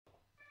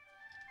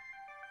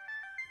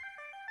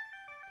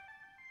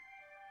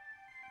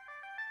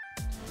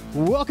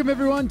Welcome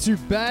everyone to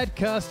Bad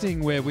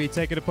Casting, where we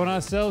take it upon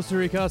ourselves to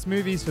recast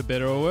movies for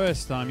better or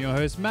worse. I'm your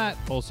host Matt,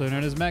 also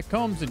known as Matt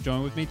Combs, and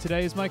joined with me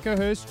today is my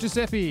co-host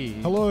Giuseppe.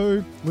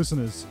 Hello,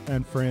 listeners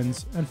and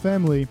friends and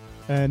family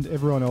and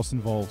everyone else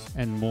involved.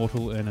 And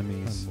mortal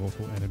enemies. And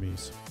mortal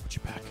enemies. Put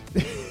your back.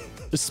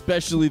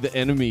 Especially the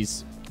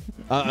enemies.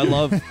 I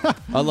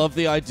love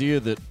the idea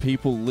that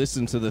people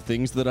listen to the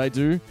things that I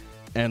do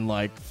and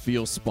like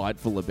feel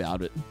spiteful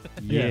about it.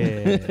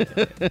 Yeah.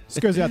 This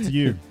goes out to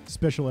you.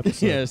 Special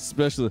episode. Yeah,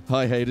 especially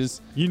hi haters.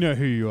 You know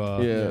who you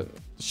are. Yeah.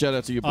 Shout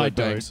out to your I blood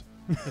don't. banks.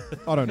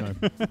 I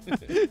don't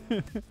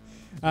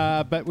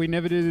know. But we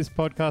never do this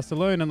podcast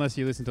alone unless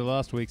you listen to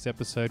last week's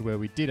episode where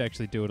we did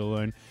actually do it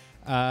alone.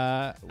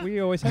 We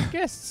always have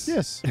guests.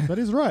 Yes, that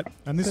is right.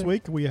 And this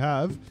week we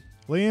have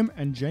Liam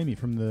and Jamie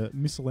from the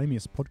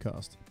Miscellaneous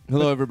podcast.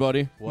 Hello,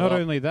 everybody. Not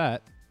only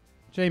that,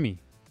 Jamie,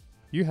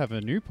 you have a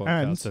new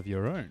podcast of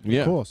your own.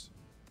 Yeah. Of course.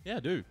 Yeah, I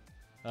do.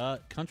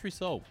 Country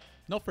soul.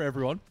 Not for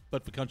everyone,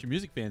 but for country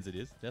music fans it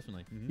is,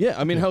 definitely. Yeah,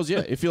 I mean, hell's yeah.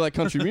 If you like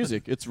country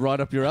music, it's right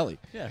up your alley.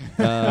 Yeah.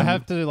 I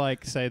have to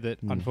say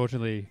that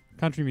unfortunately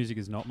country music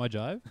is not my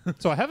jive.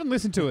 So I haven't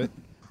listened to it,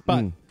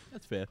 but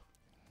That's fair.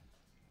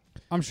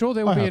 I'm sure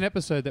there will I be have. an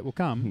episode that will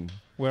come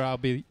where I'll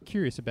be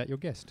curious about your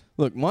guest.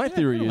 Look, my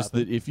theory that'll is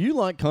that if you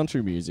like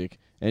country music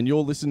and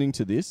you're listening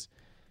to this,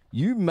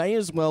 you may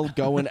as well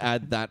go and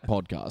add that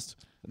podcast.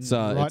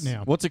 So Right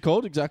now. What's it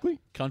called exactly?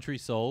 Country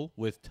soul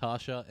with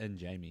Tasha and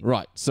Jamie.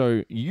 Right.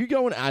 So you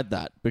go and add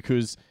that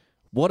because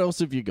what else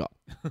have you got?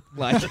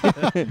 Like,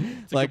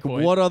 like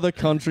point. what other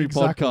country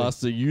Exactly.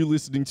 podcasts are you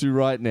listening to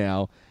right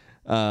now?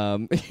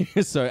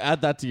 So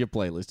add that to your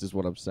playlist is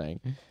what I'm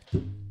saying.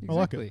 I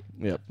like it.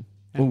 Yep.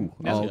 And Ooh,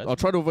 now- I'll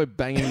try to avoid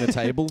banging the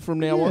table from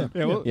now on.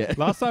 Yeah, well, Yeah.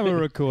 last time we were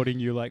recording,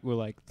 you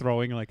were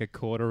throwing like a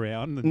cord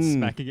around and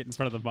smacking it in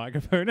front of the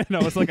microphone, and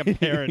I was like a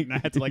parent, and I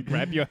had to like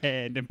grab your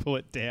hand and pull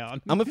it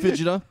down. I'm a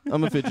fidgeter.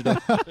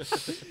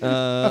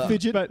 A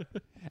fidget. But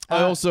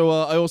I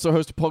also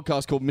host a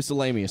podcast called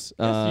Miscellaneous.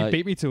 you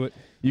beat me to it.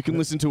 You can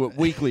listen to it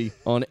weekly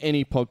on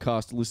any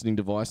podcast listening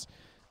device,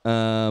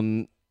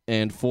 and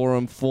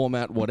forum,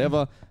 format,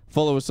 whatever.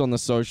 Follow us on the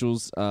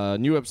socials.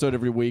 New episode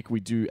every week. We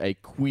do a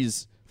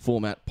quiz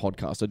format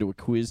podcast. I do a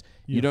quiz.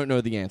 Yeah. You don't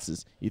know the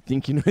answers. You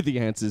think you know the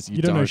answers.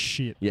 You don't know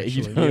shit. Yeah,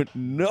 actually. you don't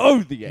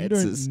know the You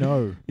answers. don't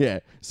know. Yeah,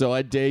 so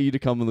I dare you to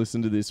come and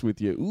listen to this with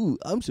you. Ooh,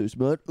 I'm so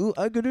smart. Ooh,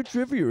 I got a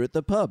trivia at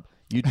the pub.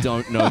 You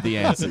don't know the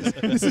answers.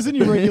 This isn't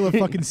your regular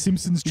fucking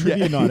Simpsons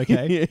trivia night,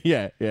 okay?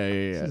 yeah.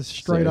 This is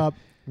straight up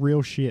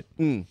real shit.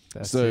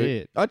 That's So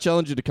it. I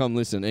challenge you to come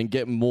listen and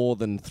get more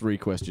than 3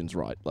 questions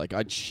right. Like,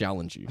 I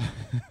challenge you.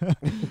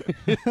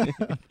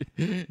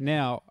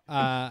 Now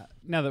that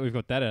we've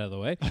got that out of the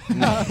way,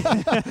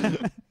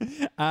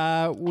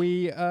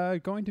 we are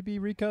going to be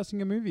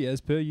recasting a movie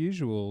as per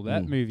usual.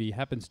 That movie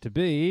happens to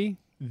be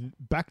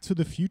Back to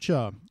the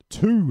Future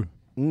 2.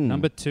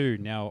 number 2.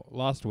 Now,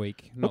 last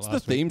week, not What's the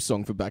last week. theme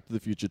song for Back to the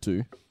Future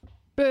 2?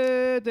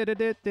 Same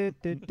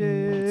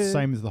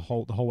as the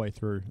whole way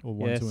through. Or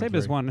 1, Yeah, 2, and same 3.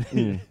 as 1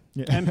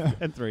 Yeah.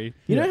 and 3.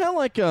 You know how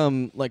like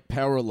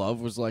Power of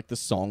Love was like the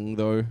song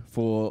though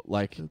for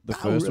like the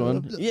first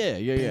one?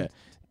 Yeah.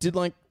 Did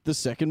like the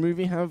second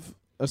movie have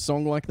a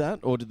song like that,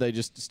 or did they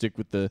just stick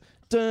with the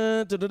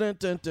dun, dun, dun, dun,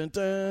 dun, dun,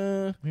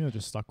 dun? I think I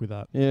just stuck with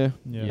that. Yeah.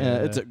 Yeah.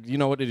 It's you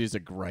know what? It is a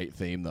great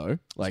theme though.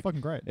 Like It's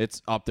fucking great.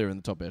 it's up there in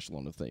the top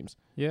echelon of themes.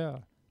 Yeah.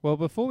 Well,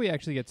 before we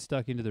actually get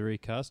stuck into the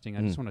recasting,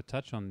 I just want to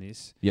touch on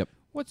this. Yep.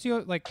 What's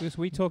your this?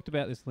 We talked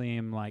about this,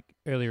 Liam, like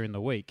earlier in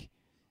the week,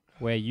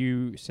 where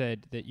you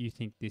said that you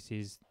think this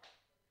is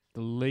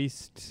the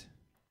least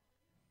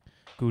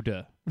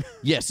gooder.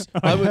 Yes,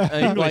 I would.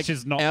 English like,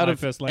 is not out my of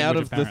first out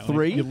language, of the apparently.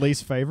 three. Your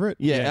least favorite?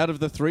 Yeah, out of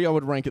the 3, I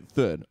would rank it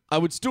 3rd. I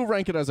would still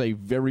rank it as a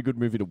very good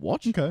movie to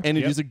watch, Okay. and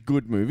it Yep. is a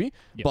good movie.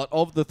 Yep. But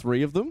of the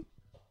 3 of them,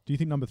 Do you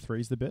think number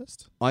 3 is the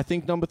best? I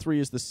think number 3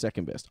 is the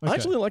second best. I Okay.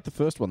 actually like the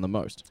first one the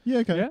most. Yeah,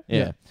 okay.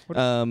 Yeah?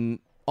 Yeah.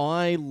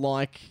 I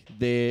like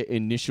their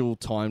initial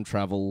time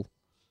travel.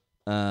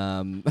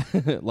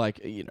 Like,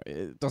 you know,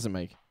 it doesn't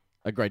make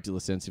a great deal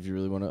of sense if you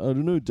really want to, I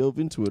don't know, delve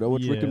into it. I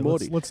watch Rick and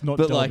Morty. Let's not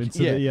But, delve like,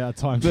 into yeah. the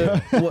time.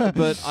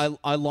 But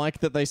I like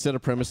that they set a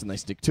premise and they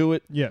stick to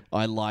it. Yeah.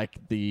 I like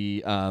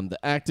the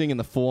acting and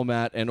the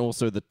format and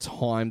also the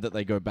time that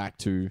they go back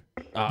to.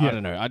 I Yeah.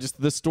 don't know.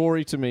 The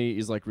story to me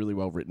is like really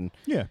well written.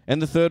 Yeah. And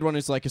the third one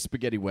is like a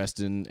spaghetti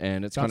western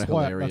and it's kind of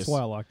hilarious. That's why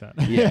I like that.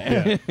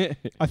 Yeah.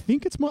 I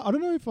think it's I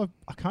don't know if I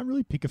can't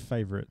really pick a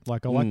favorite.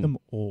 Like, I like them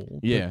all.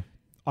 but Yeah.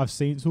 I've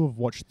seen to have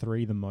watched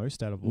 3 the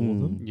most out of all of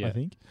them, Yeah. I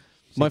think.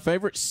 My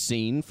favorite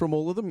scene from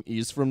all of them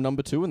is from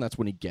number 2, and that's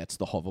when he gets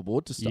the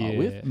hoverboard to start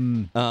with.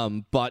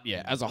 But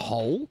yeah, as a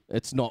whole,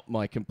 it's not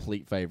my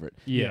complete favorite.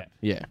 Yeah.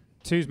 Yeah.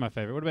 2's my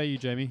favorite. What about you,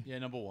 Jamie? Yeah,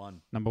 number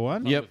 1. Number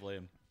 1? Yep. With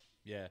Liam.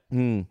 Yeah.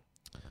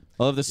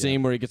 I love the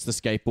scene where he gets the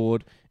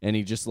skateboard and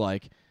he just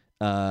like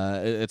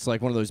It's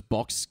like one of those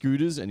box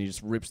scooters, and he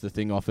just rips the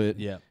thing off it.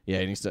 Yeah. Yeah,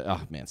 and he's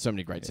oh man, so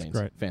many great scenes.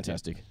 great.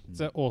 Fantastic. It's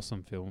an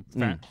awesome film.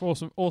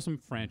 Mm. Awesome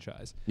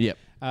franchise. Yep.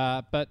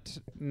 But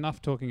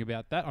enough talking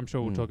about that. I'm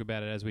sure we'll talk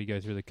about it as we go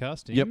through the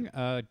casting.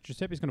 Yep.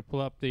 Giuseppe's going to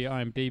pull up the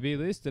IMDb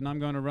list, and I'm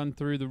going to run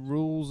through the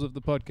rules of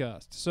the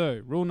podcast.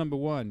 So, rule number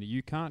 1,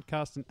 you can't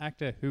cast an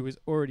actor who is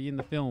already in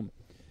the film.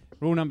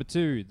 Rule number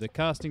 2, the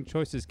casting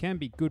choices can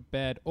be good,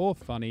 bad, or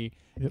funny.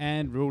 Yep.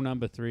 And rule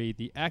number 3,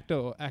 the actor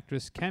or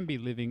actress can be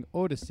living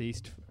or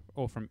deceased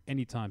or from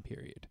any time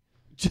period.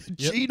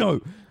 Gino.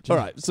 All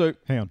right, so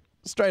Hang on.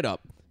 straight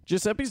up,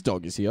 Giuseppe's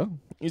dog is here.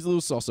 He's a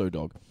little Soso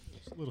dog.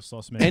 Little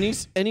sauce man.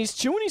 And he's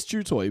chewing his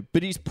chew toy,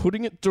 but he's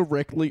putting it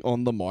directly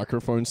on the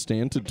microphone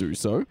stand to do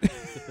so.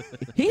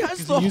 He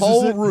has the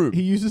whole room.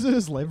 He uses it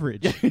as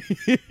leverage.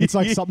 It's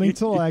like something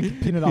to like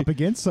pin it up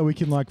against, so we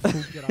can like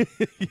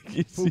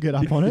full get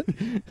up on it.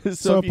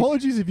 So if you-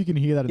 apologies if you can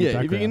hear that in the yeah,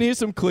 background. if you can hear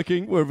some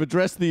clicking, we've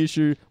addressed the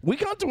issue. We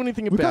can't do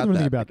anything We about can't do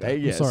anything that. about that.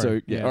 I'm Yeah, sorry.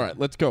 so Yeah. all right,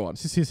 let's go on.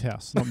 This is his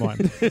house, not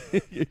mine.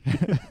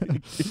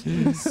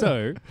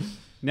 So,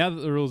 now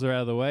that the rules are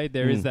out of the way,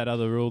 there is Mm. that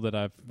other rule that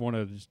I've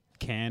wanted to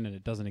can and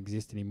it doesn't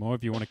exist anymore.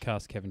 If you want to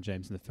cast Kevin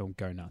James in the film,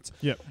 go nuts.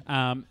 Yep.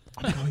 Um,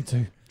 I'm going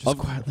to just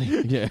quietly.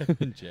 Yeah,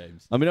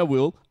 James. I mean, I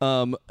will.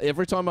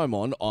 Every time I'm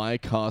on, I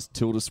cast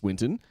Tilda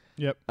Swinton.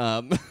 Yep.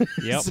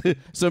 Yep.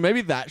 So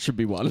maybe that should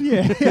be one.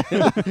 Yeah.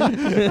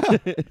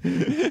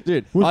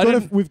 Dude.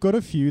 We've got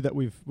a few that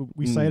we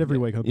say it every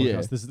week on the Yeah.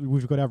 podcast.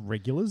 We've got our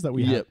regulars that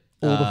we have Yep.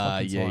 all the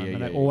fucking Yeah, time, yeah,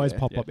 and they yeah, always yeah,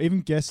 pop yeah. up.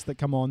 Even guests that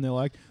come on, they're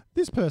like,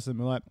 "This person."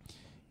 We're like,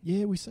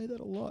 "Yeah, we say that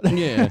a lot."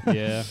 Yeah.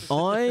 yeah.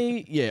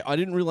 I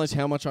didn't realize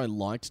how much I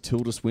liked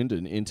Tilda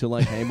Swinton until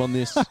I came on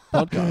this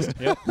podcast.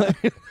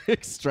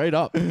 Yep. Straight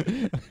up.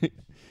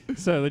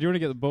 So, do you want to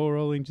get the ball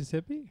rolling,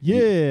 Giuseppe?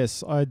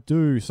 Yes, I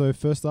do. So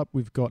first up,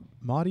 we've got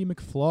Marty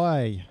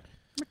McFly.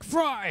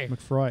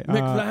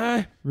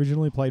 McFly.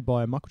 Originally played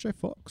by Michael J.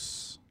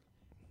 Fox.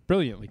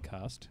 Brilliantly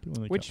cast.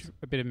 Brilliantly Which, cast.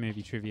 a bit of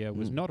movie trivia,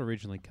 was Mm. not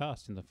originally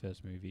cast in the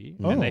first movie.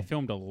 Oh. And they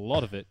filmed a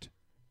lot of it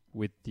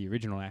with the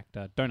original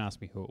actor. Don't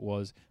ask me who it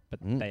was,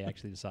 but Mm. they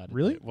actually decided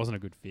Really? that it wasn't a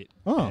good fit.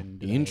 Oh,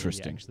 and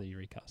interesting. They actually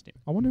recast him.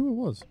 I wonder who it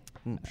was.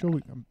 Mm. I'm sure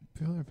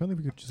if only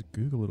we could just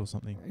Google it or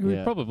something. We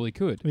Yeah. probably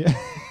could. Yeah.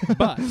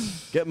 But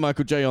Get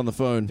Michael J on the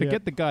phone.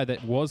 forget the guy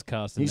that was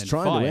cast and He's then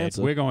trying to fired.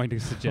 answer. We're going to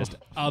suggest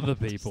other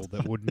people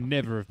that would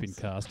never have been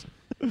cast.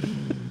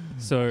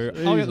 So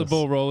I'll get the Jesus.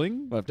 ball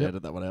rolling. I have to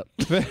edit that one out.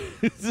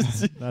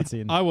 That's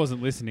in. I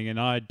wasn't listening, and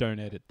I don't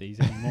edit these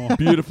anymore.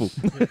 Beautiful.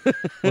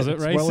 Was it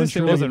It's racist? well and It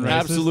truly wasn't racist.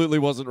 Absolutely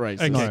wasn't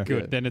racist. Okay, No.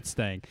 good. Then it's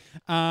staying.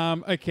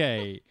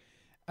 Okay.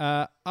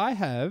 I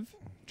have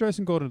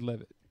Joseph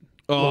Gordon-Levitt.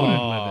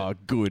 Oh,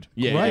 good.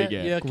 Yeah, Great,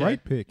 yeah. Yeah, okay.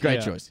 Great pick. Great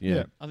Yeah. choice. Yeah.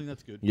 Yeah. I think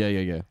that's good.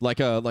 Yeah. Like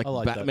I like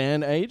that.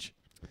 Batman age.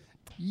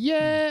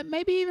 Yeah,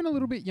 maybe even a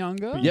little bit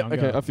younger. Bit Yep.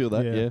 younger. Okay, I feel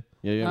that. Yeah.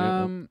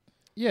 Yeah.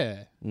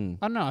 Yeah. Mm.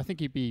 I don't know. I think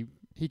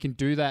he can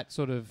do that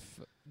sort of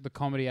the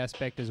comedy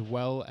aspect as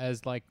well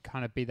as like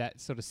kind of be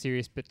that sort of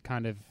serious but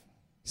kind of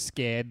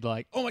scared,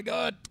 like, oh my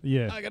god,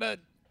 Yeah. I gotta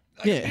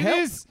Yeah. do How,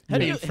 this. how, do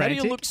Being you, how do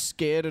you frantic. look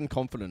scared and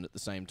confident at the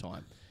same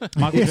time?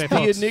 Michael J. The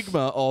Fox.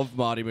 enigma of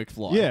Marty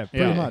McFly. Yeah,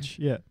 pretty Yeah. much.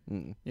 Yeah.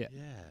 Mm. Yeah.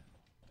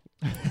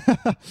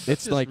 It's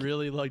Just like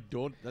really like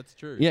daunt. That's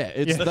true. yeah.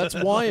 It's Yeah. that's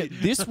why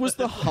this was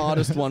the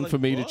hardest one Like, for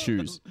me to what?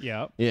 choose.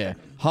 Yeah. Yeah,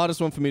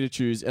 hardest one for me to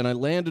choose, and I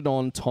landed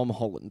on Tom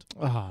Holland.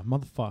 Ah,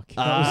 motherfuck.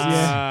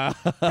 That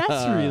was,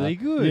 That's really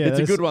good. Yeah, It's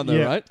a that's- good one though,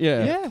 yeah. right?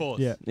 Yeah. Yeah. Of course.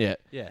 yeah. Yeah.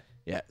 Yeah.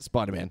 Yeah.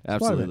 Spider-Man.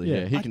 Absolutely. yeah.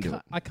 Yeah, he can do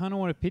it. I kind of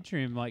want to picture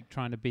him like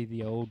trying to be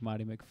the old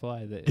Marty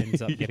McFly that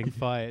ends up getting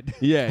fired.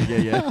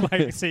 Yeah.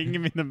 Like seeing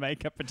him in the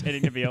makeup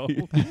pretending to be old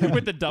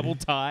with the double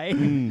tie.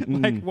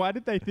 Like, why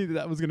did they think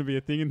that was going to be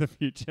a thing in the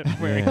future?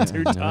 Wearing Yeah,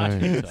 two I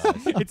ties. know.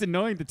 It's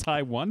annoying to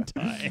tie one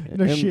tie.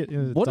 No And shit.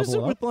 What is it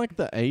double with up. like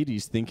the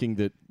 80s thinking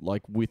that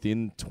like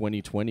within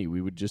 2020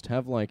 we would just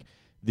have like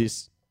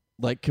this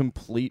like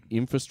complete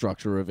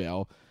infrastructure of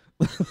our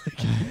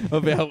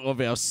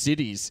of our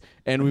cities,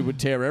 and we would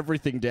tear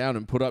everything down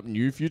and put up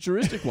new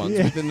futuristic ones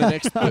within the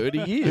next 30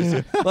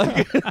 years.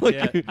 Like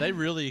Yeah, they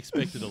really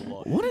expected a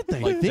lot. what did they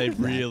Like think? they of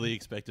that? really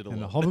expected a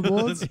And the lot.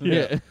 hoverboards?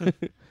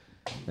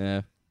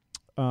 Yeah.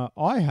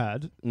 I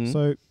had, Mm.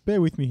 so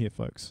bear with me here,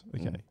 folks.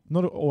 Okay. Mm.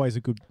 Not always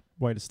a good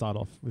way to start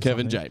off with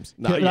Kevin something. James.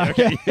 No, yeah,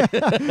 okay.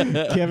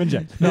 Kevin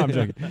James. No, I'm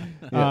joking.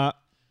 Yeah.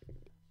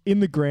 In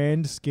the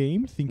grand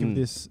scheme, think Mm. of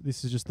this.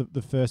 This is just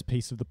the first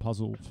piece of the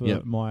puzzle for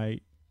Yep. my.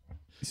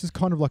 This is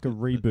kind of like a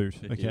reboot.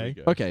 Here we Okay,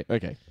 go.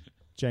 Okay.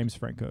 James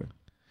Franco.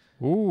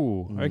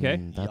 Ooh, okay.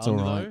 That's Young,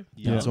 all right.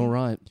 though? That's Young. all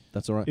right.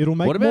 That's all right. It'll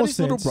make what about more his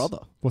sense. little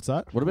brother? What's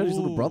that? What about his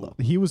little Ooh. brother?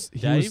 He was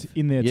Dave?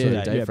 in there Yeah, too.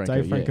 Dave Yeah, Franco,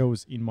 Dave yeah. Franco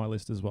was in my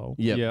list as well.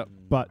 Yeah. Yep.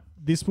 But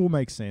this will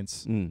make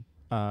sense Mm.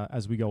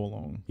 as we go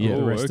along. Yeah. with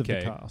the Oh, rest okay.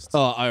 of the cast.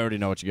 Oh, I already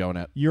know what you're going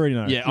at. You already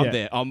know. Yeah, I'm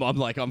there.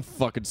 I'm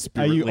fucking Are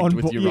spirit you linked on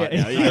with bo- you right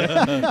yeah. now.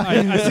 Yeah.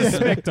 I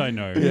suspect I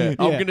know. Yeah.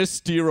 I'm Yeah. gonna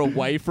steer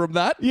away from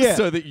that Yeah.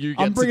 so that you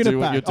get I'm bringing to it do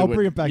what back. you're I'll doing.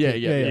 bring it back Yeah,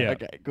 in. yeah, Yeah, yeah. yeah.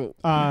 Okay, cool.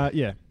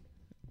 Yeah.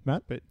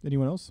 Matt, but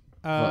anyone else?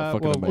 Fucking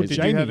Well, amazing. did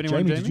Jamie, you have anyone,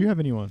 Jamie, Jamie? did you have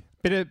anyone?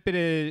 Bit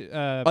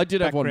of I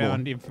did have one more.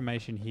 background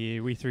information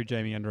here. We threw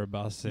Jamie under a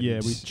bus. And Yeah,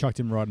 we chucked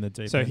him right in the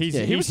deep so end. he's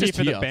Yeah, he he was was here just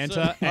for the here.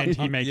 banter, and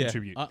he may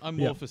contribute. I'm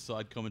more for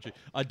side commentary.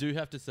 I do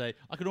have to say,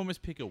 I could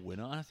almost pick a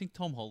winner, and I think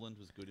Tom Holland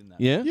was good in that.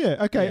 Yeah?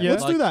 Yeah, okay, Yeah.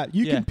 let's Like- do that.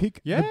 You yeah. can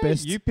pick Yeah, the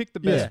best. you picked the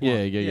Yeah. best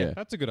one. Yeah.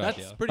 That's a good That's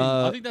idea. pretty.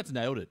 Uh, I think that's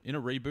nailed it. In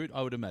a reboot,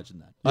 I would imagine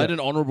that. I had an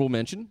honourable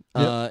mention,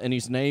 Yep. and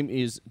his name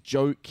is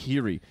Joe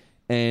Keery,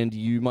 and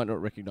you might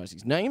not recognise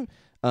his name.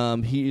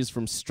 He is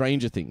from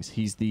Stranger Things.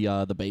 He's the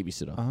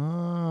babysitter.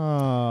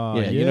 Ah,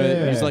 Yeah, you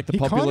know, he's like the He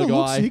popular kinda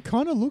guy. he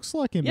kind of looks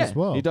like him Yeah, as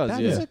well. he does.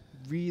 That yeah. is a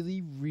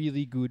really,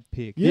 really good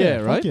pick. Yeah,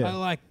 fuck right? yeah. I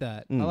like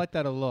that. Mm. I like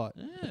that a lot.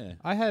 Yeah.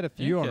 I had a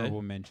few Okay.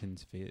 honourable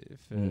mentions for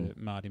Mm.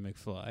 Marty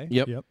McFly.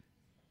 Yep. Yep.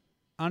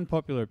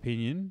 Unpopular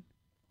opinion.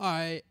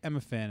 I am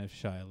a fan of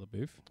Shia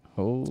LaBeouf,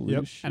 Holy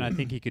Yep. shit. and I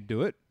think he could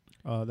do it.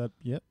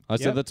 Yep. I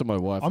said Yep. that to my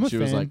wife, I'm and a she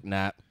was fan. like,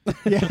 nah.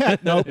 Yeah,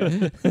 no.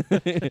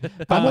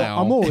 I'm Wow.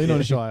 all in on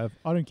Shia.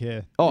 I don't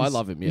care. Oh, I He's-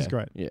 love him. Yeah. He's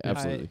great. Yeah,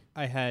 absolutely.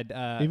 I had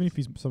Even if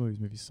some of his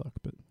movies suck,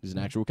 but He's an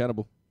actual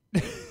cannibal.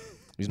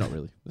 He's not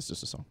really. That's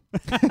just a song.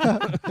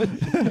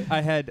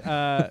 I had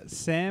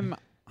Sam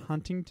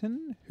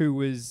Huntington, who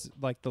was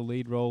like the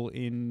lead role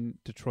in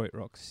Detroit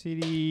Rock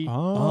City.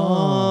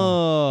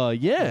 Oh,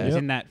 He yeah. was Yep.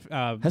 in that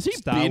Has he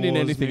Star been in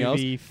Wars anything else?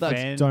 movie,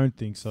 That's- don't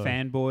think so.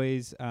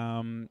 Fanboys. He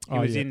Oh,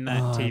 was yeah. in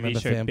that Oh, I TV remember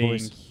show Fanboys.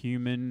 Being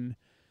Human.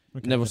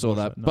 Okay, Never let's saw watch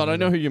that. No, But I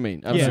know never. who you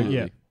mean. Absolutely.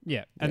 yeah.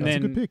 Yeah, and That's a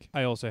then good pick.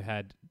 I also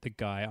had the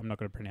guy. I'm not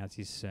going to pronounce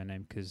his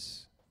surname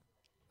because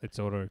it's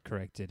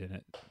auto-corrected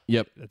and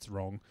Yep. it's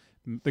wrong.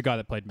 The guy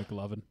that played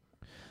McLovin.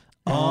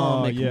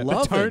 Oh, yeah.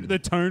 McLovin. The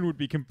tone would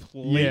be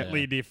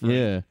completely different.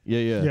 Yeah.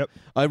 Yep.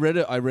 I read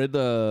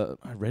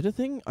a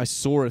thing. I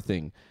saw a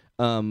thing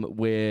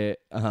where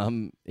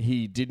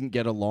he didn't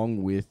get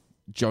along with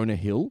Jonah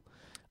Hill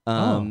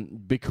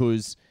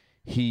because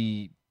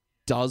he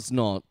does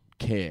not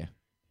care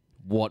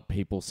what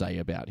people say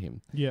about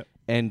him, Yep.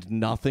 and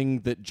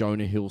nothing that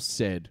Jonah Hill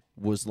said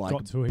was like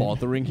Got to him.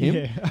 bothering him,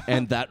 Yeah.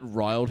 and that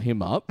riled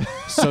him up.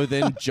 So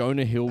then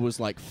Jonah Hill was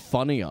like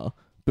funnier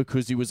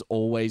because he was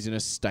always in a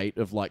state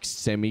of like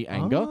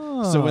semi-anger.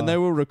 So when they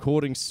were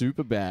recording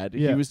Superbad,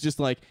 he Yeah. was just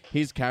like,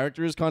 his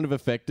character is kind of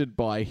affected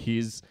by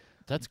his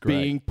That's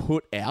great. being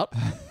put out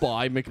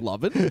by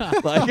McLovin.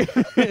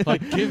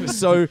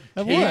 So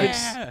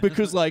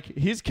because like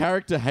his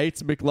character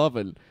hates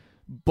McLovin,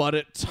 but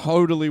it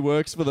totally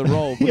works for the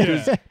role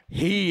because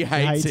he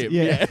hates him.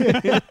 Yeah.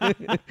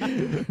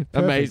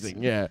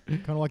 Amazing. Yeah.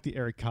 Kind of like the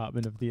Eric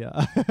Cartman of the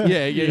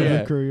Yeah.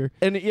 the crew.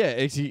 And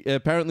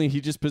apparently he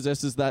just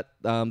possesses that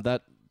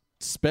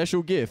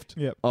special gift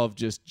Yep. of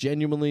just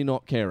genuinely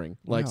not caring.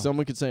 Like Wow.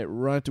 someone could say it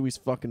right to his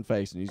fucking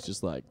face, and he's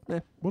just like,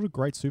 What a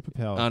great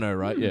superpower. I know,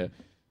 right? Yeah,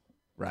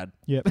 rad.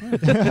 Yep.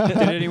 Did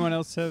anyone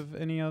else have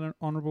any other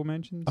honourable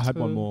mentions? I had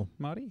one for more.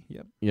 Marty?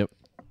 Yep.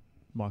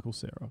 Michael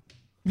Cera.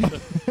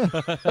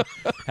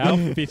 How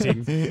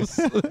fitting.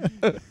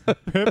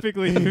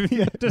 Perfectly.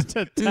 Just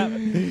to tie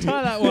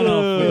that one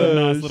off with a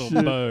nice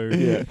little bow.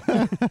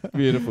 Yeah,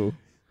 beautiful.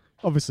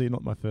 Obviously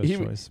not my first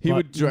choice. He but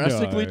would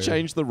drastically no.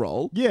 change the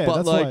role. Yeah, but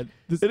that's like, right.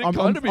 This, it'd I'm,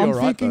 kinda I'm, be I'm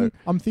alright, thinking,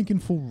 I'm thinking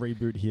full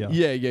reboot here.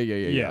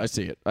 Yeah. I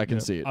see it. I can Yeah.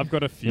 see it I've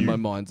got a few. in my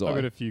mind's I've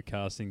got eye. a few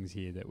castings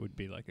here that would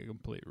be like a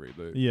complete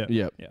reboot. Yeah.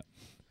 Yep.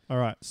 All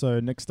right. So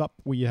next up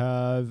we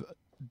have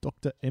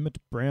Dr. Emmett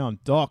Brown.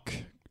 Doc,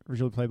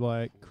 originally played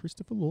by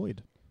Christopher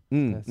Lloyd.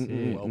 That's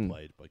it. Well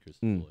played by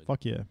Christopher Mm. Lloyd.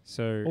 Fuck yeah.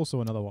 So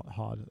Also another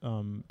hard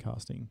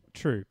casting.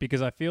 true,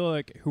 because I feel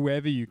like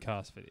whoever you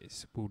cast for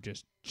this will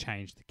just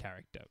change the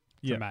character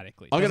Yeah.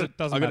 dramatically. I got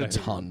Doesn't a matter who.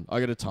 ton. I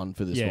got a ton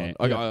for this Yeah,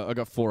 one. I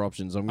got 4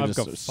 options. I'm going I've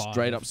to got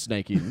straight 5. up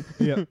snake in,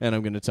 Yeah. and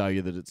I'm going to tell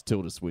you that it's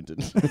Tilda Swinton.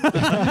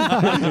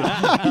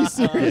 Are you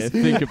serious?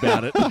 Yeah, think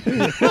about it.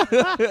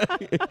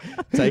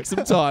 Take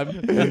some time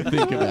and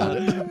think about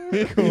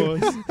it. Of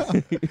course.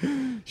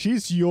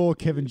 She's your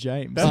Kevin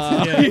James.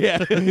 Yeah,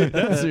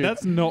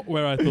 That's not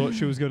where I thought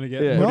she was going to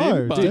get Yeah. put No,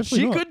 in, but Dude, definitely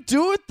she not. could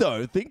do it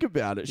though. Think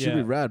about it. She'd be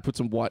Yeah. rad. Put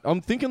some white.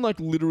 I'm thinking like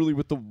literally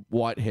with the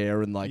white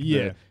hair and like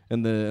Yeah.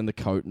 the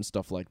coat and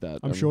stuff like that.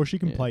 I'm sure she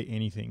can yeah. play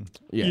anything.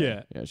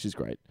 Yeah, Yeah. she's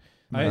great.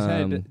 I just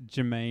Um, had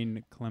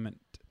Jermaine Clement.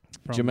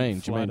 From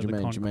Jermaine. Flight of the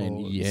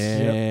Conchords.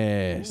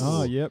 Yes.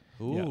 Oh, yep.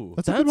 Ooh.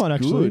 That's a good one,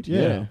 actually.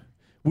 Yeah.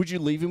 Would you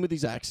leave him with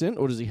his accent,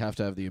 or does he have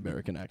to have the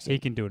American accent? He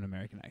can do an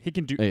American accent. He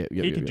can do. Yeah,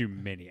 he can do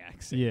many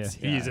accents. Yeah.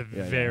 He is a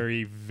Yeah.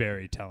 very,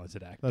 very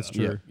talented actor. That's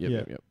true.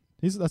 Yep.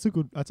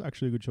 That's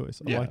actually a good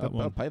choice. I Yeah, like that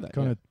one. I'll pay that.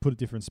 Kind of put a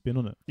different spin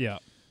on it. Yeah.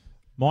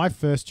 My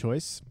first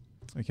choice,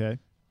 okay,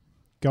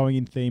 going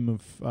in theme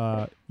of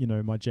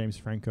my James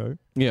Franco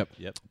Yep.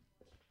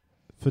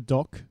 for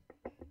Doc,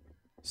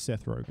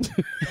 Seth Rogen.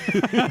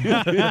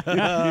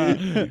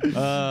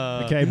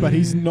 Okay, but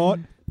he's not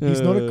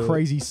a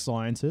crazy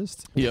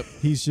scientist. Yep.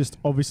 He's just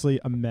obviously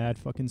a mad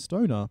fucking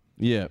stoner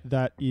Yeah.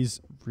 that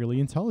is really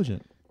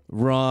intelligent.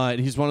 Right.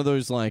 He's one of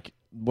those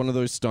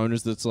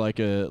stoners that's like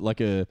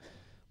a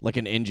like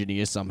an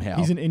engineer somehow.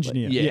 He's an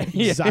engineer. Yeah,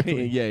 Yeah,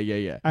 exactly.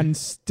 yeah. And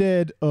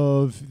instead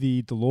of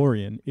the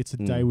DeLorean, it's a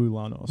Daewoo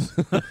Lanos.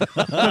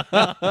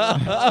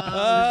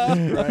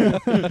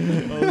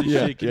 Holy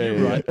shit, can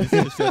you write this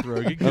to Seth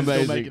Rogen? Can you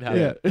still make it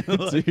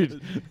happen?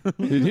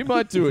 Dude, he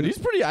might do it. He's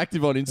pretty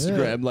active on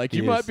Instagram. Like,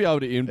 you He might is. be able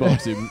to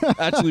inbox him.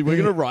 Actually, we're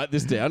going to write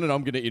this down and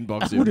I'm going to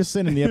inbox him. We'll just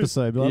send in the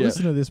episode. But Yeah.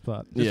 listen to this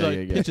part. Just Yeah,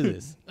 like, yeah. picture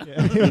this.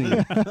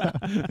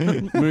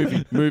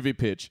 movie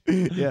pitch.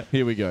 Yeah.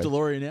 Here we go.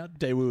 DeLorean out,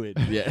 Daewoo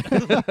in. Yeah.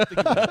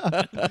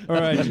 All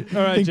right,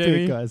 Think Jamie.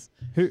 big, guys.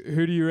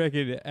 Who do you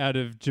reckon out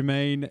of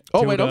Jermaine?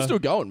 Oh, wait, I'm Tilda- still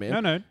going,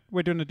 man. No,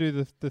 we're going to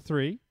do the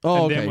three. Oh,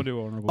 and okay. then we'll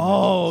do honorable.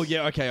 Oh, mentions.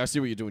 yeah, okay. I see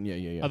what you're doing.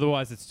 Yeah.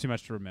 Otherwise, it's too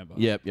much to remember.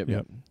 Yep.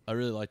 I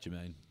really like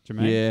Jermaine.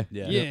 Jermaine.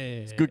 Yeah. Yeah.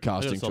 It's good I got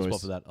a casting soft spot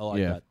choice. for that. I like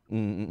yeah. that.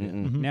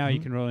 Now you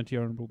can roll into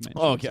your honorable mentions.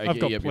 Oh, okay, I've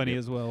got yep, plenty yep.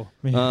 as well.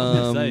 I was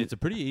gonna Um, say, it's a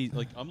pretty easy.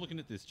 Like, I'm looking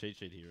at this cheat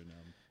sheet here, and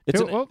it's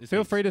Feel, an- well, it's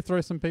feel easy. free to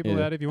throw some people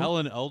Yeah. out if you want.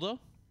 Alan Elder.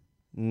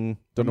 don't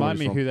know Remind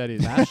me where who he's that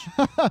is. Ash.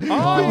 Oh,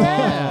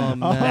 yeah. man.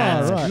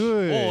 That's right.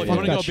 good. Or if Fuck you want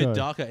to that go a show. bit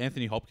darker,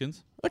 Anthony Hopkins.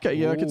 from. Okay,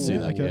 yeah, I can see Ooh,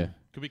 that. okay.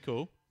 Could be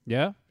cool.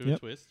 Yeah. Bit of a Yep.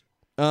 twist.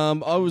 Yeah.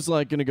 I was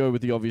like going to go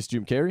with the obvious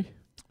Jim Carrey.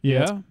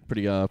 Yeah.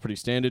 Pretty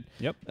standard.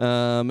 Yep.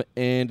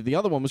 And the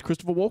other one was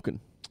Christopher Walken.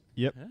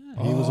 Yep.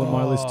 Ah. He was on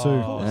my list too.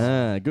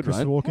 Ah, good, Christopher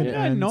right? Walken. How did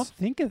I and not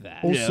think of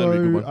that? Yeah, that'd be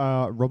a good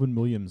also Robin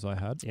Williams I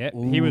had. Yeah,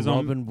 Ooh, he was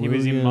on. Robin He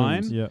was in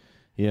mine. Williams. Yeah.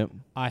 Yep.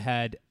 I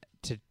had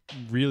to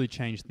really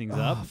change things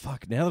up. Oh,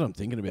 fuck. Now that I'm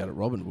thinking about it,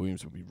 Robin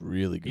Williams would be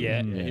really good.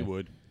 Yeah. Yeah, he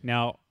would.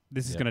 Now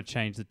this is Yep. going to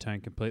change the tone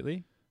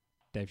completely.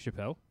 Dave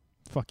Chappelle.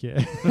 Fuck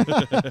yeah.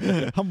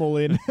 I'm all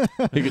in.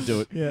 He could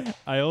do it. Yeah.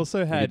 I also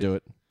He could had do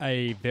it.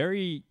 a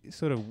very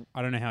sort of.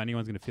 I don't know how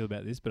anyone's going to feel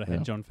about this, but I had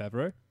Yeah. John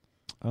Favreau.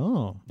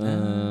 Oh.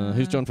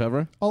 Who's John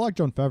Favreau? I like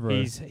John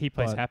Favreau. He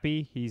plays but-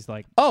 Happy. He's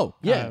like. Oh,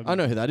 yeah. Um, I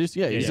know who that is.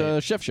 Yeah, he's yeah.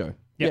 a chef show.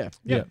 Yep.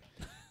 Yeah. Yep.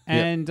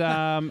 And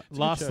good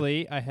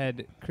lastly, I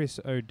had Chris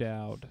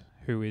O'Dowd,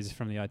 who is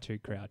from the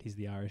I2 crowd. He's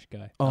the Irish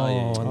guy. Oh,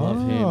 yeah. I love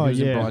him. He Oh, was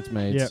in yeah.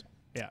 Bridesmaids. Yep.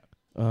 Yeah.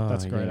 Oh,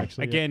 That's great, yeah.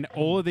 actually. Again,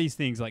 all of these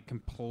things like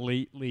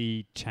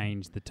completely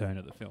changed the tone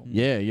of the film.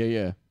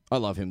 Yeah. I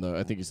love him, though.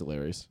 I think he's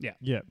hilarious.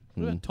 Yeah.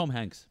 What about Tom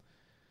Hanks?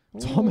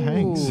 Tom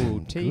Hanks.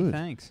 Ooh, T, good.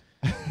 thanks.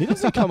 He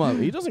doesn't come up.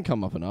 He doesn't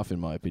come up enough, in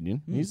my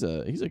opinion. He's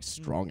a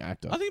strong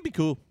actor. I think it'd be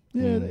cool.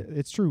 Yeah,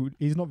 it's true.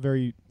 He's not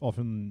very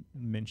often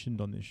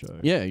mentioned on this show.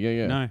 Yeah.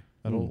 No.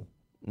 At all.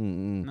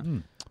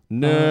 Mm-mm.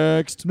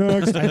 Next.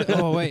 Next.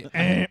 Oh, wait.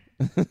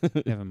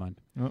 Never mind.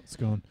 Oh, it's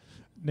gone.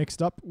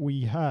 Next up,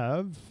 we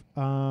have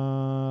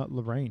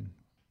Lorraine,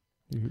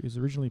 who is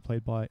originally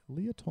played by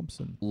Leah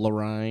Thompson.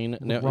 Lorraine.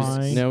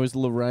 Lorraine. Now is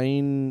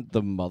Lorraine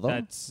the mother?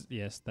 That's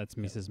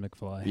Mrs.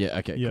 McFly. Yeah.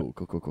 Okay. Yep.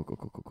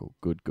 Cool.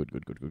 Good. Yeah, Good.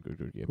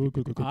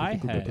 I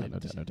good.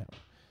 had- Note down.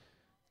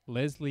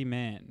 Leslie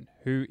Mann,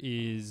 who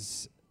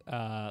is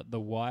the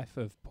wife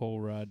of Paul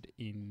Rudd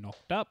in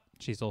Knocked Up.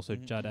 She's also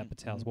Judd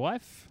Apatow's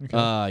wife.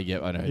 Okay. Yeah,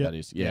 I know who Yep. that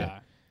is. Yeah.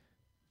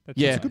 That's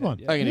Yeah. what It's a good I one.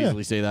 had, I can Yeah.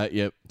 easily see that.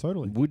 Yep.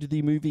 Totally. Would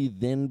the movie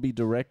then be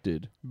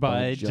directed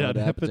By Judd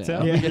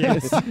Apatow. Yeah.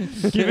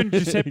 Yes. Given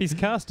Giuseppe's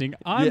casting,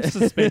 I'm Yeah.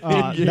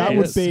 suspecting That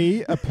would yes.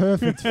 be a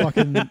perfect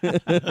fucking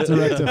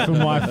director for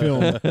my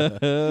film.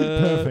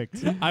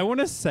 Perfect. I want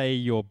to say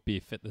you're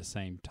Biff at the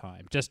same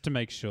time, just to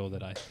make sure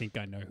that I think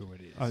I know who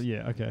it is.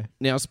 Yeah, okay.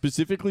 Now,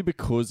 specifically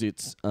because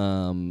it's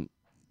number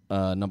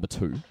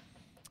 2,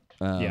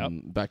 Yep.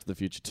 Back to the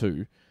Future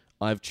 2,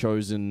 I've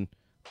chosen.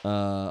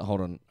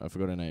 Hold on, I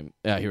forgot her name.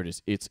 Here it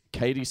is. It's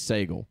Katie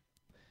Sagal.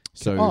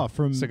 So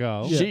From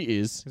Seagal. Yeah. she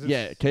is. Is it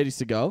Yeah, Katie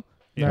Sagal.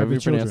 Married However you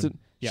with pronounce Children. it.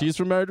 Yeah. She's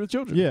from Married with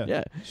Children. Yeah.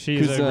 Yeah. She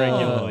is 'Cause, a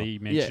regularly yeah.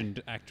 mentioned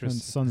and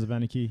actress. Sons of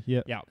Anarchy.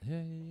 Yeah. Yeah.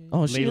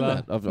 Oh, is she in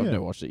Leela. that? I've Yeah.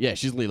 never watched it. Yeah,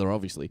 she's Leela,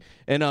 obviously.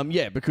 And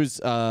yeah, because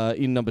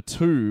in number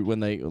 2, when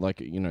they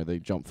they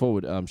jump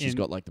forward, she's In-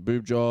 got like the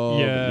boob job.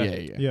 Yeah.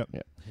 Yeah.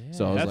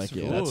 So I was That's like,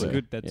 yeah, good. that's That's a-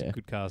 good. That's yeah. a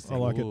good casting. I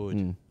like it.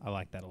 Mm. I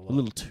like that a lot. A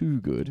little too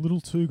A good.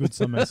 little too good,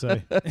 some may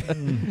say. A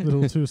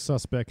little too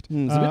suspect.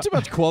 There's a bit too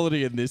much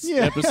quality in this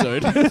yeah.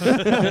 episode.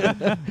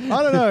 I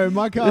don't know.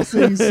 My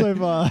casting so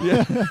far.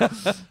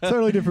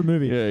 Totally different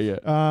movie.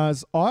 yeah.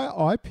 So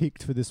I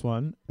picked for this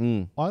one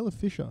Mm. Isla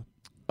Fisher.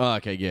 Oh,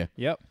 okay, yeah.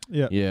 Yep.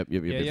 Yeah.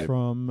 Yeah.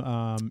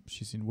 From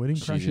she's in Wedding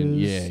She's Crashers. in-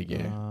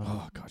 yeah.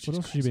 Oh, God, What she's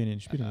else has she been in?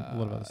 She's been in a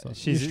lot of other stuff.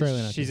 She's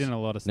Australian She's actress. in a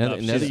lot of Now stuff.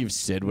 that, now that She's you've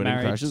said Wedding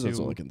married Crashers, that's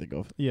to- all I can think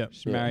of. Yeah.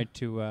 married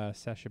to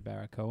Sacha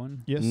Baron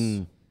Cohen. Yes.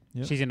 Mm.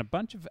 Yep. She's in a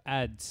bunch of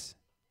ads.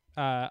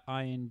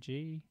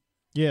 ING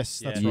Yes,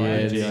 that's Yeah, right. Yeah,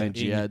 Yeah, the yeah. ING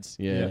Ing. ads.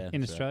 Yeah. Yeah.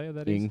 in that's Australia.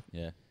 That is. Ing.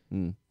 Yeah.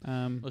 Mm.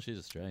 Um, Well, she's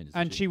Australian. Isn't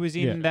and she was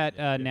in Yeah. that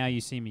Yeah. Now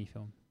You See Me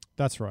film.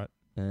 That's right.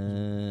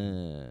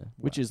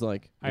 Which is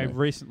like... I yeah.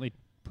 recently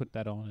put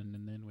that on,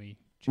 and then we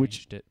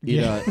Which- changed it.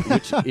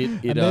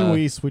 It And then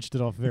we switched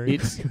it off very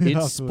it quickly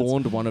afterwards.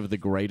 spawned one of the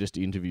greatest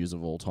interviews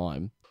of all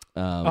time.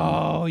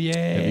 Oh yeah.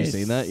 Have you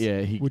seen that?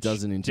 Yeah, he Which-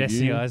 does an interview.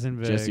 Jesse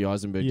Eisenberg. Jesse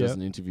Eisenberg Yeah. does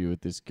an interview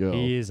with this girl.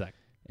 He is a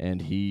and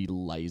he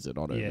lays it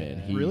on her, Yeah.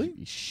 man. He, Really?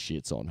 He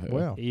shits on her.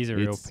 Wow. He's a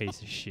real It's-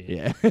 piece of shit.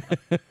 Yeah.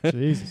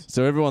 Jesus.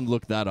 So everyone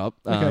look that up.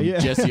 Okay, yeah.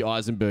 Jesse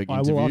Eisenberg I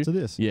interview. will after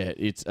this. Yeah,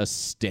 it's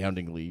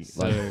astoundingly.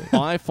 So- Like,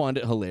 I find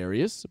it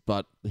hilarious,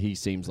 but he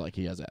seems like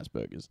he has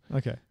Asperger's.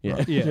 Okay. Yeah.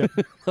 Right. Yeah.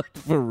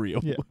 For real.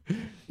 Yeah.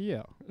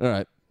 Yeah. All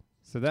right.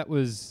 So that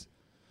was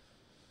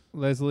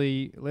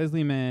Leslie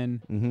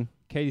Mann, Mm-hmm.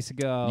 Katie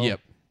Seagal, Yep.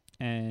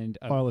 and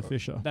Isla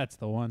Fisher. That's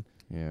the one.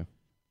 Yeah.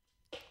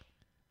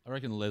 I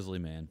reckon Leslie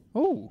Mann.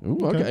 Oh, Ooh,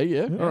 okay. Okay.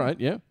 Yeah. Yeah. All right.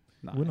 Yeah.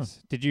 nice. Winner.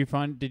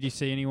 Did you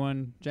see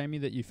anyone, Jamie,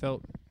 that you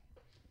felt?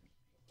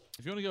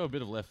 If you want to go a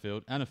bit of left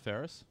field, Anna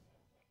Faris.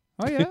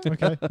 Oh yeah,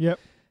 Okay. Yep.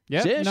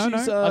 yeah. Yeah, no,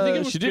 she's, no. I think it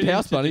was she did pretty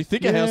House Bunny. intense.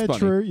 Think of Yeah, House Bunny.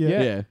 true. Yeah.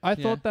 Yeah. Yeah. I Yeah.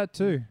 thought that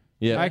too.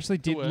 Yeah. I actually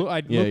did. work.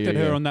 I Yeah, looked at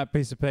yeah, her yeah. on that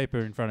piece of paper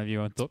in front of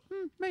you and thought,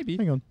 maybe.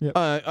 Hang on. Yep.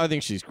 I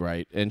think she's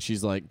great, and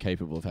she's like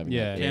capable of having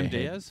Yeah. that Cam airhead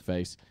Diaz?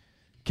 face.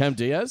 Cam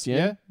Diaz, yeah.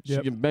 Yeah. She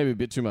Yep. can maybe a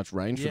bit too much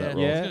range for that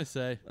role. I Yeah. was going to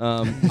say.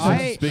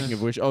 I- Speaking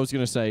of which, I was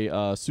going to say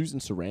Susan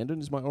Sarandon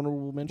is my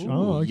honourable mention.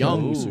 Oh, okay.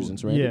 Young Ooh. Susan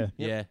Sarandon.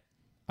 Yeah. Yeah.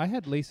 I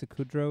had Lisa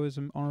Kudrow as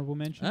an honourable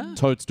mention. Ah.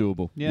 Totes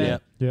doable. Yeah.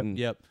 Yep. Yep. Mm.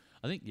 Yep.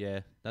 I think,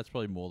 that's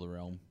probably more the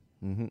realm.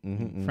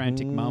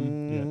 Frantic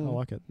mum. Yeah. I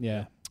like it.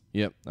 Yeah.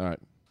 Yep. All right.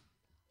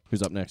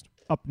 Who's up next?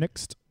 Up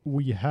next,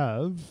 we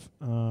have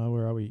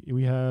where are we?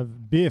 We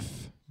have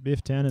Biff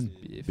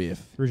Tannen,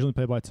 Biff. originally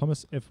played by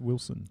Thomas F.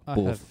 Wilson. I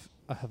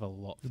have a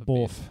lot for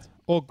Borf. Biff.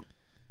 Or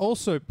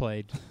also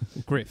played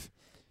Griff,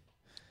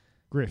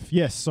 Griff.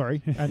 Yes.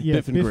 Sorry. And, yeah.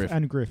 Biff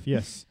and Griff.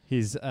 Yes.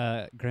 his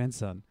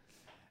grandson.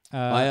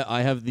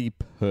 I have the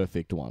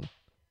perfect one.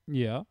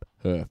 Yeah.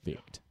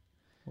 Perfect.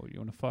 What, you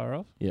want to fire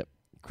off?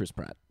 Chris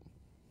Pratt.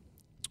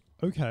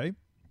 Okay.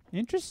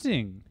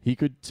 Interesting. He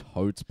could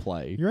totes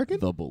play You reckon?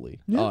 the bully.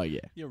 Yeah. Oh yeah.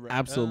 You're right.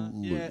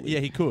 Absolutely. Yeah,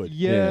 he could.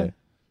 Yeah.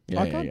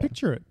 Yeah, I yeah, can't yeah.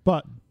 picture it,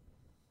 but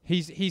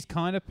He's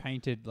kind of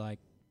painted like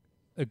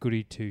a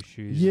goody two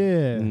shoes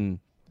yeah. Mm.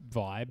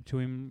 vibe to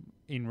him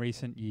in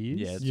recent years.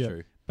 Yeah, it's Yeah.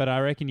 true. But I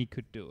reckon he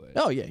could do it.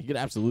 Oh yeah, he could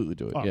absolutely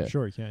do it. Oh, yeah. I'm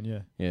sure he can. Yeah.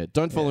 Yeah.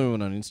 Don't follow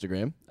him on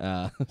Instagram.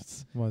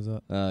 Why is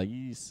that?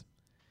 Yes.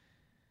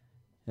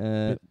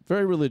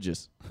 Very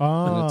religious.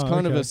 Ah, And it's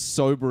kind of okay. a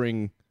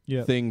sobering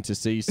yeah. thing to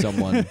see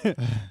someone.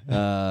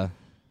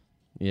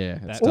 Yeah,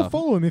 it's That- Or tough.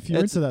 follow him if you're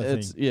It's- into that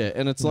it's- thing. Yeah,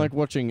 and it's Yeah. like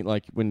watching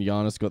like when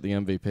Giannis got the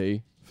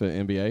MVP for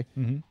NBA,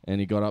 Mm-hmm. and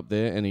he got up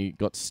there and he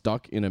got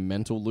stuck in a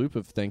mental loop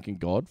of thanking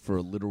God for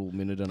a literal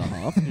minute and a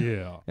half.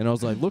 Yeah. And I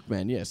was like, look,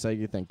 man, yeah, say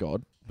you thank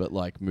God, but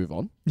like move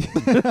on.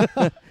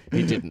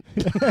 He didn't.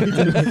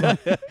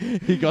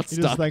 He got He just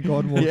stuck. thank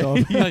God and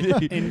walked Yeah.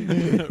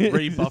 off.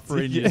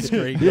 Rebuffering your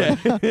screen. Yeah.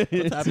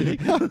 What's happening?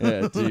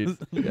 Yeah, dude.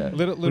 Yeah.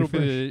 Little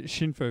bit of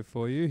shinfo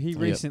for you. He Yep.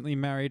 recently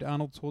married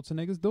Arnold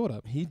Schwarzenegger's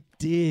daughter. He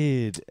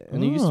did.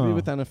 And he used to be Ah.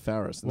 with Anna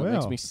Faris. And that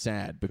makes Wow. me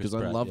sad because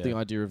I Pratt, love the yeah.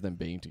 idea of them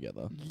being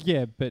together.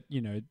 Yeah, but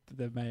you know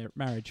the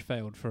marriage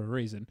failed for a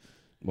reason.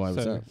 Why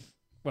was So, that?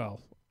 Well,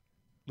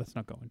 let's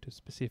not go into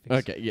specifics.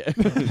 Okay, yeah.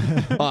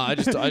 Oh, I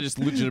just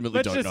legitimately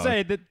Let's don't just know.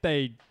 say that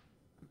they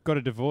got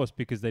a divorce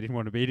because they didn't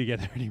want to be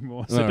together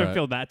anymore. So All don't right.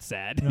 feel that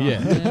sad. No.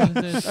 Yeah.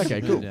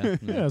 Okay, cool. Yeah.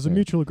 Yeah, it was a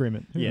mutual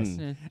agreement. Yes.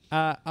 Mm.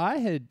 I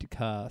had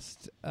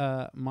cast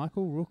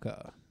Michael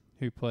Rooker,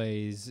 who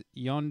plays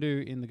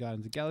Yondu in the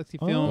Guardians of the Galaxy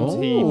films.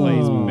 He Oh.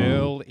 plays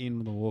Merle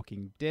in The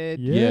Walking Dead.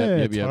 Yeah,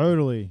 Yep, yep.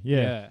 totally.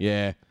 Yeah.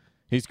 Yeah,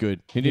 he's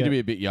good. He need Yeah. to be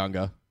a bit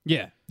younger.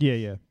 Yeah. Yeah,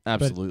 yeah.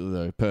 Absolutely,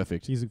 though.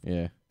 Perfect. He's a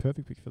Yeah.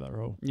 perfect pick for that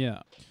role.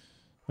 Yeah.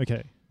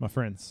 Okay, my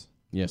friends.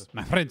 Yes.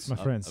 My friends. My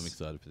friends. I'm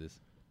excited for this.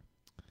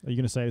 Are you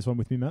going to say this one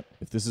with me, Matt?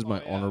 If this is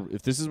my yeah. honor,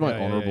 if this is my Yeah,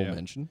 yeah, honorable yeah.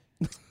 mention,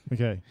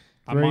 Okay.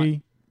 I might-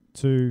 3,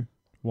 2,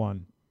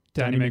 1.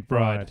 Danny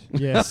McBride.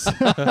 Yes.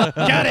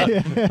 Got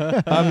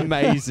it.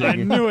 amazing. I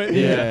knew it.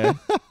 Yeah.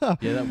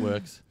 Yeah, that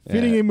works.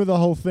 Fitting Yeah. in with the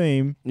whole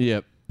theme.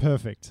 Yep.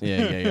 Perfect.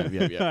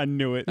 Yeah. I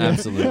knew it.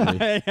 Absolutely.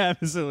 I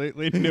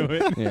absolutely knew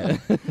it.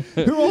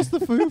 Yeah.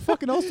 Who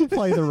fucking else would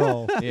play the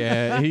role?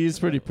 Yeah, he's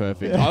pretty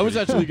perfect. I was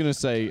actually going to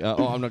say, I'm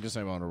not going to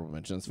say my honorable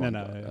mention. It's No, fine.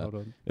 no, hold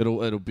on.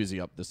 It'll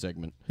busy up the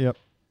segment.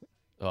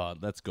 Oh,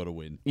 that's got to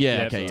win. Yeah,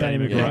 Yeah, okay. Danny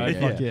McBride.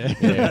 Yeah, Fuck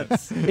yeah.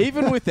 yeah.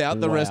 Even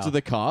without the rest Wow. of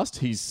the cast,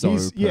 he's so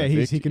He's, yeah,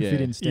 perfect. he can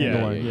fit in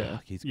standalone. Yeah.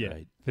 Fuck, he's Yeah,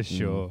 great. for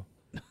sure.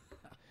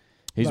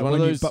 He's But one of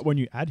when you- those. but when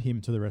you add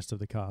him to the rest of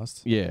the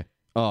cast, Yeah.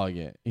 Oh,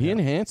 yeah. He Yeah.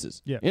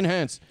 enhances. Yeah.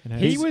 Enhance. and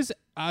He he's- was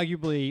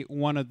arguably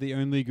one of the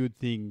only good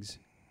things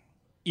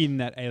in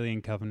that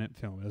Alien Covenant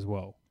film as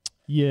well.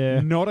 yeah,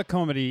 Not a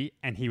comedy,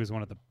 and he was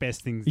one of the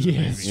best things in the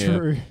yeah, it's movie. Yeah.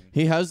 true.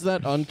 He has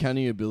that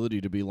uncanny ability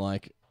to be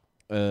like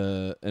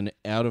an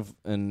out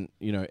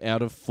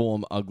of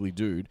form ugly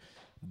dude,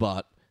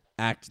 but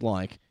act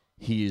like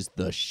he is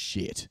the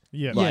shit.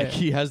 Yeah, Like Yeah.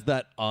 he has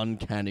that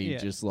uncanny Yeah.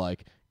 just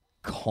like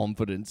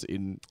confidence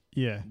in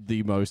yeah,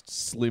 the most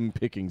slim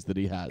pickings that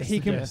he has. He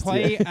can Yes.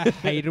 play a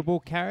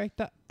hateable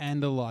character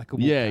and a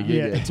likable yeah, character.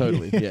 yeah, Yeah. yeah,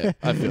 totally. Yeah,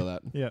 I feel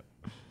that. yeah.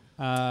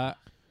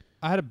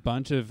 I had a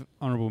bunch of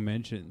honorable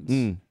mentions.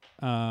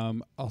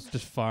 Mm. I'll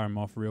just fire them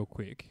off real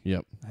quick.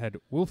 Yep. I had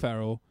Will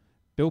Ferrell,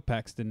 Bill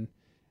Paxton,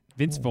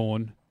 Vince Ooh.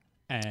 Vaughn,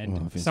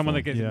 and Vince someone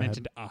that Vaughn. gets Yeah,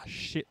 mentioned a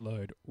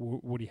shitload,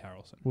 Woody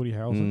Harrelson. Woody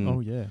Harrelson. Mm. Oh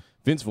yeah.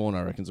 Vince Vaughn,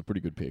 I reckon, is a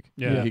pretty good pick.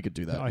 Yeah. He could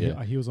do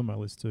that. He was on my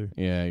list too.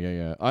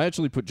 Yeah. I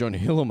actually put Jonah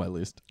Hill on my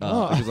list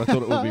Oh. because I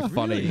thought it would be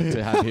funny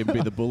to have him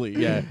be the bully.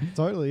 Yeah.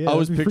 Totally. Yeah. I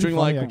was that'd be pretty picturing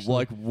funny, actually.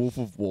 like Wolf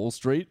of Wall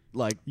Street,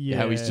 like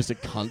how he's Yeah. just a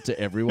cunt to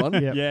everyone.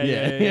 Yep.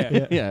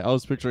 Yeah. Yeah, I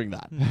was picturing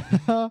that.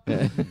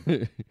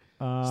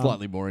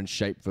 Slightly more in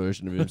shape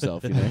version of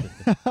himself, you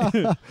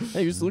know.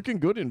 Hey, he was looking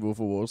good in Wolf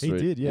of Wall He Street.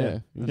 did, yeah.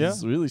 He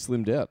was really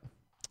slimmed out.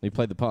 He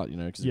played the part, you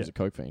know, because he Yeah. was a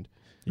coke fiend.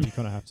 You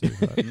kind of have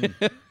to.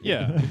 Right?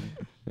 Yeah.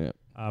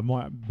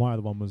 My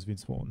other one was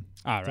Vince Vaughn.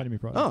 All right. Anatomy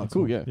Prize, Oh, Vince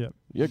cool, Vaughn. yeah.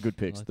 Yeah, good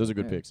picks. like Those are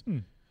that. good picks.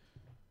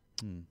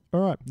 All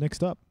right.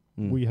 Next up,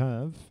 Mm. we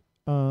have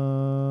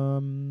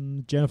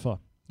Jennifer,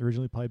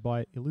 originally played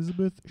by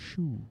Elizabeth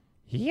Shue.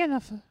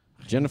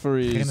 Jennifer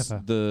is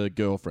Jennifer. the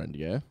girlfriend,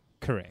 yeah?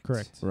 Correct.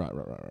 Correct. Right.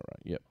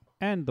 Yep.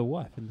 And the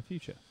wife in the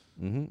future.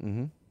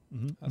 Mm-hmm.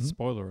 Mm-hmm. A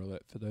spoiler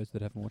alert for those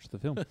that haven't watched the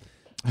film.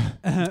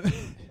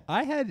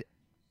 I had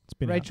It's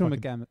been Rachel out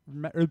fucking-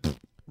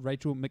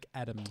 Rachel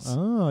McAdams,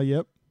 Oh,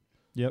 yep.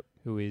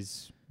 who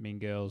is Mean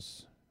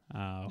Girls,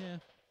 Yeah.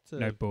 It's a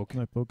Notebook.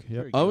 Notebook. Yep.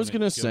 very I was Girl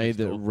going to Next- Girl say Next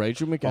that Door.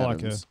 Rachel I like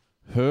McAdams,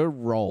 her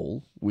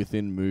role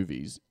within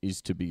movies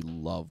is to be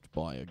loved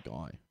by a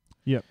guy.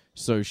 Yep.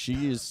 So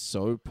she is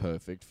so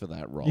perfect for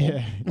that role.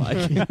 Yeah.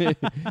 Like,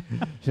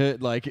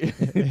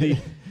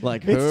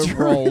 like It's her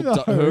true, role,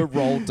 though. her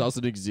role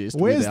doesn't exist.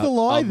 Where's without the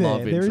lie a there?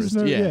 love There is interest.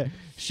 no. Yeah,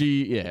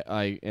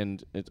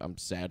 Yeah. I'm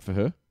sad for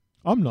her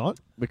I'm not.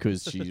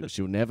 because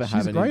she'll never She's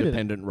have an great at it.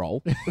 independent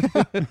role.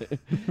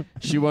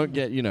 She won't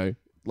get, you know,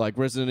 like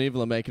Resident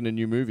Evil are making a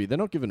new movie. They're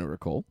not giving her a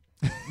call.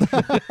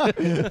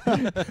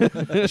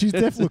 She's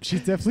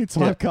definitely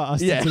typecast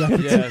Yeah. into that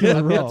Yeah,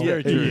 particular role. that's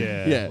very true.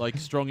 Yeah. Like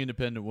strong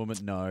independent woman,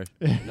 no.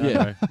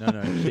 Yeah.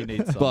 No. She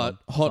needs someone. But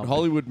hot something.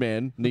 Hollywood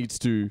man needs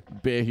to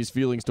bear his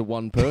feelings to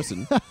one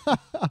person.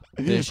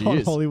 There she Hot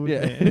is. Hollywood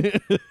yeah. man.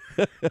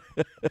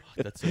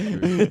 That's so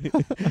true.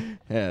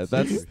 Yeah,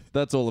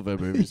 that's all of her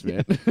movies,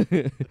 man.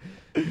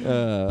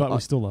 But we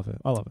still love her.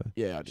 I love her.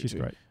 yeah, I do She's too.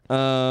 great.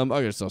 I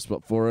got a soft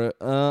spot for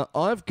her.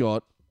 I've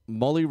got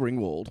Molly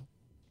Ringwald.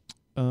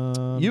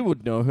 You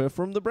would know her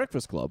from The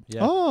Breakfast Club.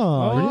 Yeah.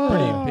 Oh, yeah.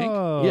 Pretty in Pink.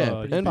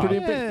 Yeah, and Pretty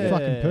in Pink.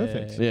 Fucking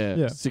perfect. Yeah,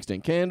 Yeah.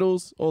 16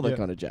 Candles, all that Yeah.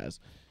 kind of jazz.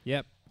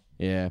 Yep.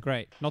 Yeah.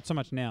 Great. Not so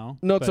much now.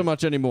 Not so but-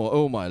 much anymore.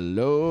 Oh my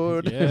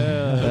lord.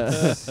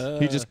 Yes.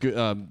 He just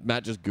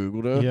Matt just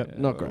googled her. Yep.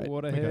 Not great.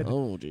 What a Okay. head.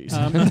 Oh jeez.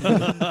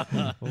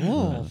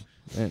 Oh.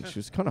 Man, she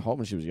was kind of hot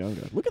when she was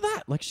younger. Look at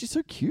that. Like, she's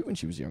so cute when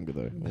she was younger,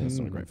 though. Yeah, that's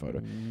not a great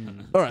photo.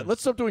 All right,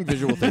 let's stop doing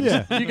visual things.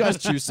 Yeah. You guys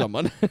choose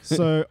someone.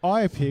 So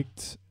I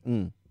picked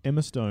Mm.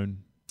 Emma Stone.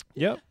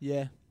 Yep.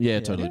 Yeah. Yeah, Yeah.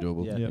 totally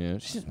doable. Yeah. Yeah.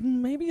 She's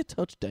maybe a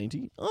touch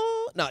dainty.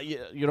 Oh, no, yeah,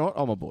 you know what?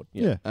 I'm on board.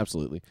 Yeah, Yeah.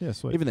 absolutely. Yeah,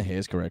 sweet. Even the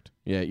hair's correct.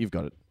 Yeah, you've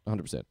got it.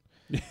 100%.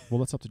 Well,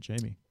 that's up to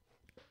Jamie.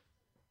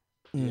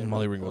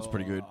 Molly Ringwald's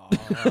pretty good.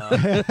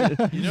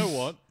 You know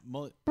what?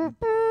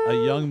 A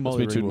young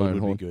Molly me tooting my Ringwald own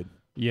would horn. be good.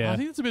 Yeah. I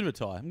think it's a bit of a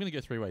tie. I'm going to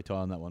go three-way tie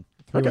on that one.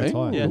 Three-way Okay.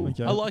 tie. Yeah.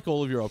 Okay. I like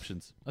all of your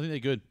options. I think they're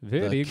good.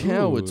 Very The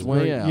coward's good. way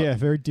Very, out. yeah,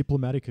 very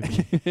diplomatic of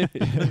you.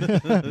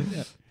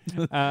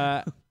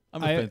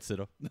 I'm a I- fence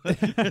sitter.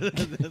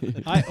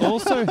 I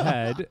also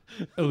had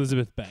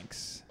Elizabeth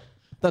Banks.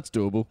 That's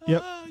doable.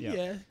 Yep.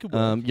 Yeah. Could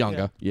work.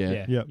 Younger.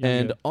 Yeah. Yep.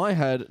 And I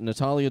had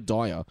Natalia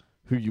Dyer,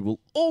 who you will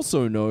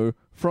also know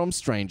from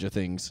Stranger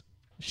Things.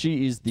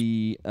 She is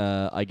the,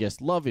 I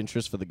guess, love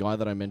interest for the guy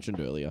that I mentioned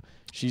earlier.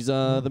 She's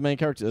the main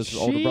character, his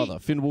older She- brother,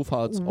 Finn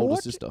Wolfhard's older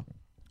What? sister,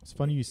 It's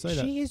funny you say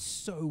that. She is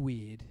so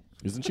weird.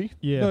 isn't she?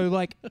 Yeah. No,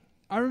 like,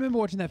 I remember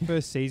watching that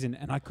first season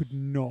and I could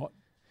not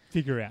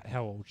figure out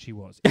how old she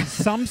was. In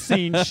some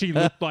scenes, she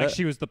looked like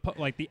she was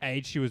like the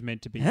age she was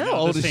meant to be. In How other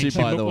old is scenes, she,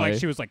 by looked the like way?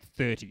 she was like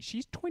 30.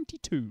 She's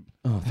 22.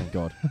 Oh, thank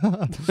God.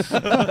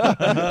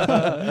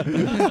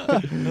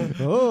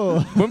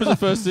 Oh. When was the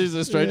first season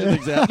of Stranger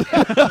Things out?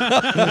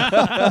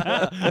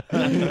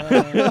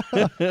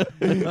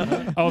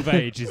 Of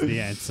age is the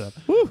answer.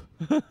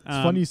 It's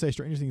funny you say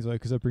Stranger Things though,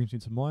 because that brings me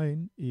to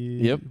mine.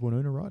 Is Yep.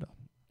 Winona Ryder.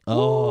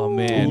 Oh,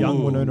 man.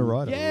 Young Winona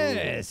Ryder.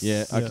 Yes.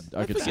 Yeah, Yeah.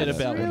 I could forget see that.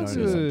 about Real Winona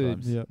good.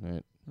 sometimes. Yep.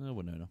 Right. Oh,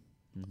 Winona.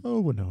 Oh,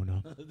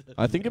 Winona.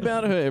 I think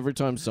about her every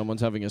time someone's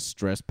having a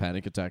stress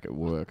panic attack at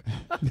work.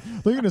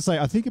 They're going to say,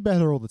 I think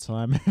about her all the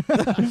time.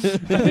 I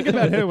think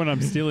about her when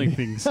I'm stealing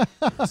things.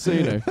 So,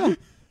 you know,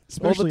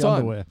 Especially time.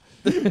 underwear.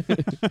 what do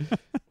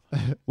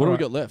we Alright.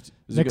 got left?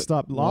 Has it Next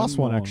up, last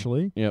one more.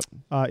 actually, Yep.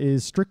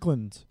 is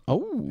Strickland,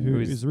 Oh, who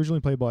is- is originally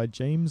played by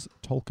James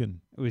Tolkien.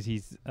 It was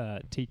his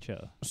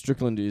teacher,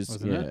 Strickland is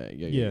Wasn't it?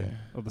 yeah.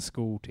 or the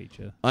school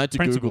teacher. I had to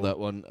Principal. Google that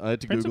one. I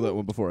had to Principal? Google that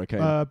one before I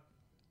came.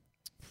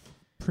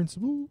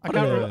 Principal? I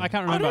can't remember. I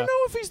remember. don't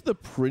know if he's the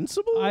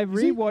principal, I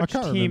Is he? I rewatched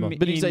can't him, remember.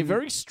 but he's a in-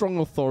 very strong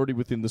authority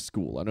within the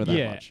school. I know that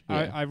yeah, much.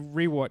 Yeah. I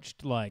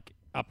rewatched like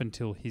up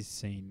until his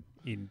scene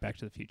in Back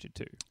to the Future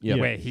 2, Yeah.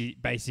 where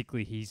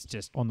he's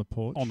just On the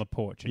porch. on the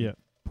porch and Yeah.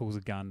 pulls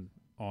a gun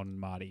on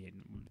Marty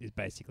and is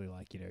basically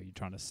like, you're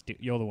trying to steal.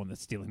 You're the one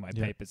that's stealing my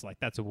Yeah. papers. Like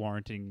that's a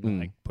warranting,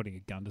 like putting a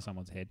gun to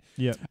someone's head.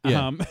 Yeah.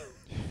 Yeah.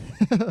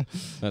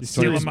 That's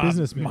stealing serious my,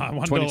 business, man. my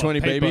 $1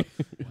 2020, paper. baby.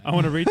 I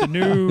want to read the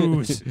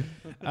news.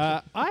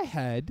 I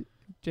had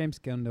James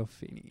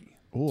Gandolfini,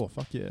 Oh,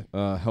 fuck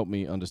yeah. Help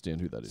me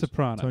understand who that is.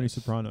 Soprano. Tony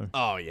Soprano.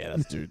 Oh yeah,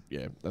 that's dude.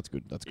 Yeah, that's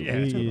good. That's good. Yeah.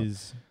 He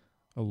is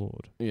a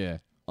lord. Yeah.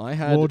 I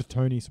had Lord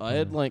Tony Soprano. I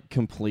had like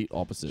complete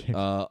opposite.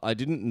 Yeah. I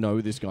didn't know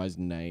this guy's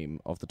name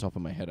off the top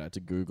of my head. I had to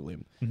Google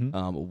him.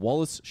 Mhm.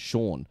 Wallace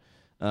Shawn.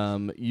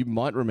 You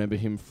might remember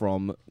him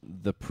from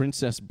The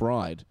Princess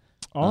Bride.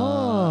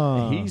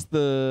 He's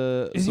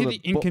the Is he sort the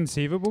of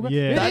inconceivable guy?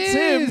 Yeah. That's It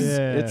him. is!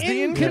 Yeah. It's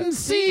the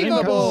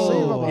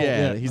Inconceivable.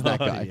 Yeah, he's that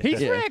Oh, guy. yeah.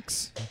 He's Yeah.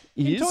 Rex.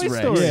 He in is Toy Rex.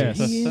 Story. Yes.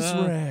 He is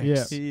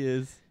Rex. Yeah. He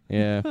is.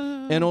 Yeah.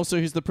 And also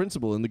he's the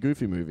principal in the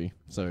Goofy movie.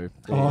 So there you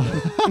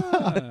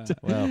Oh.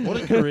 Wow.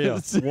 What a career.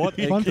 What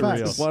a Fun career.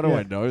 facts. go. Why do Yeah.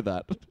 I know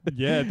that?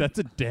 Yeah, that's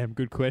a damn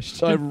good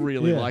question. I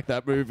really Yeah. like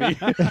that movie.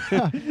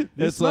 This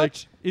it's like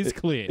much is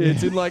clear.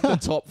 it's in like the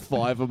top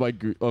 5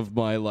 of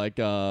my like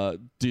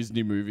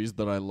Disney movies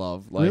that I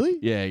love. Like, Really?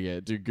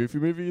 Yeah. Dude, Goofy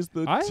movie is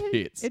the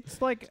tits.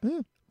 It's like Yeah.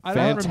 I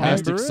don't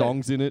Fantastic remember it.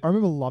 songs in it. I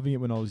remember loving it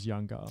when I was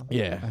younger.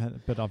 Yeah.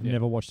 But I've Yeah.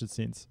 never watched it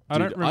since. I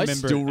don't Dude, remember. I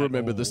still it at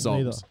remember all. the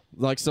songs.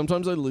 Like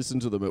sometimes I listen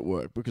to them at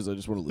work because I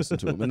just want to listen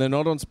to them, and they're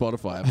not on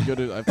Spotify. I have to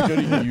go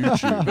to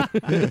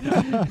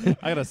YouTube.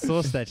 I gotta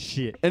source that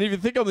shit. And if you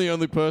think I'm the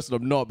only person,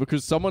 I'm not,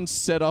 because someone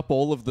set up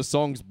all of the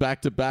songs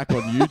back to back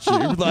on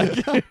YouTube.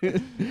 Like,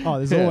 Oh,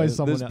 there's yeah, always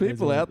someone there's out there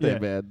people doing out it. there, Yeah.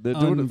 man. They're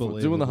doing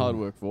it, doing the hard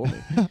Unbelievable. work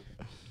for me.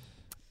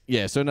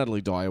 Yeah. So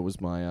Natalie Dyer was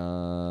my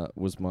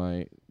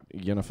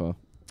Yennefer,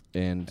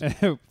 and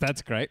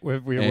That's great. We're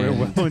And,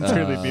 well and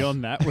truly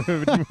beyond that.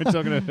 We're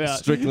talking about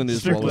Strickland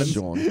is Wallace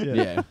Strickland. Shawn.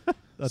 Yeah. Yeah.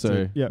 That's So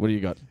it. Yeah. what do you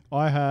got?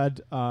 I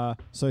had,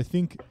 so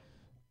think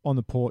on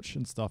the porch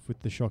and stuff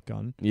with the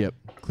shotgun, Yep.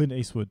 Clint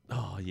Eastwood.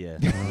 Oh, yeah.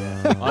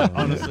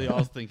 I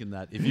was thinking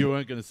that. If you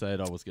weren't going to say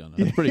it, I was going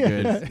to. Pretty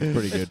good.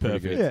 Pretty good. Pretty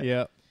Perfect. good.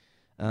 Yeah.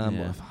 Yeah.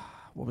 Yeah.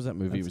 What was that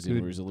movie he That's was in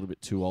good. where he was a little bit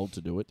too old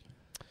to do it?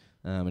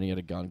 And he had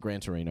a gun. Gran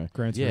Torino.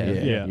 Gran Yeah.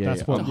 Torino. Yeah, yeah, That's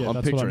yeah. what. I'm That's what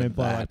I picturing meant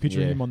by that, like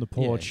picturing yeah. him on the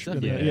porch. Yeah,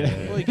 and,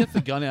 yeah. Well, he gets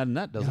the gun out in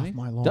that, doesn't he?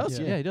 My lord. Does,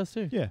 yeah. Yeah, he does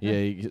too. Yeah. Yeah,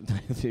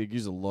 he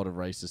used a lot of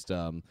racist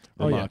Oh,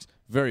 yeah. remarks.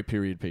 Very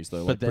period piece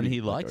though. But like, then pretty,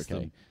 he like, likes okay.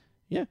 them.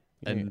 Yeah.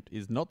 And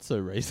is not so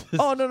racist.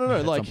 Oh no!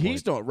 at Like some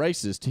he's point. not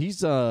racist.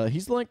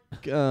 He's like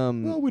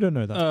Well, we don't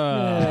know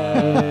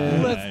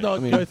that. Let's not I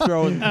mean- go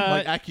throwing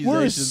like We're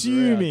accusations.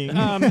 assuming.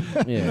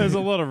 yeah. There's a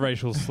lot of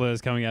racial slurs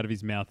coming out of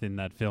his mouth in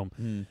that film.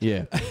 around.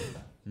 Yeah.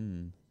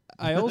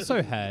 I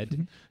also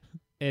had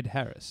Ed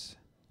Harris.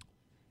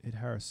 Ed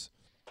Harris.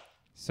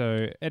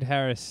 So Ed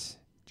Harris,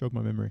 Jog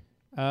my memory.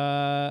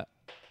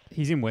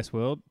 he's in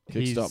Westworld.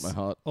 He's Kickstart my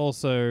heart.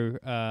 also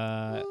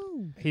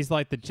he's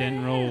like the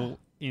general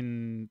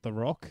in The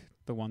Rock,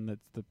 the one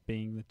that's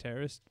being the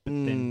terrorist, but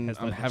then has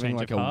I'm like a having change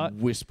like of a heart.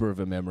 whisper of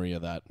a memory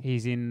of that.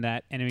 He's in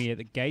that Enemy at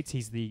the Gates.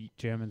 He's the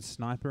German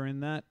sniper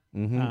in that.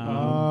 Mm-hmm.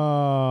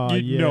 Oh,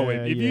 You'd yeah, know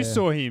him. If you yeah.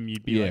 saw him,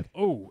 you'd be Yeah. like,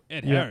 "Oh,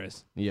 Ed Yeah.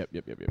 Harris." Yep.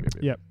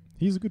 Yep.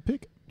 He's a good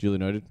pick. Duly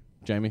noted.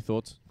 Jamie,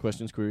 thoughts,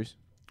 questions, queries?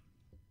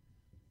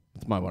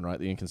 It's my one, right?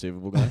 The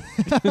inconceivable guy.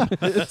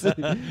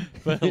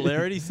 For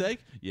hilarity's sake,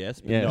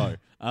 yes, but Yeah.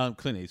 no.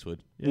 Clint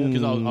Eastwood. Yeah.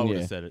 Because I would yeah.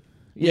 have said it.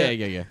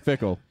 Yeah. Fair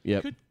call.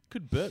 Yep.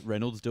 Could Burt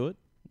Reynolds do it?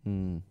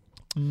 Mm.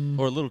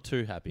 Or a little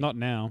too happy? Not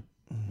now.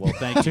 Well,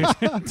 thank you.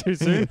 Too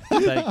soon.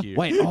 Thank you.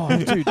 Wait,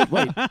 dude,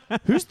 wait.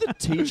 Who's the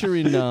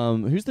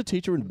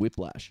teacher in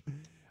Whiplash?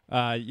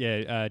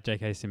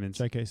 J.K. Simmons.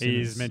 J.K. He's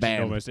Simmons. mentioned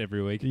Bam. almost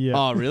every week. Yeah.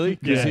 Oh, really?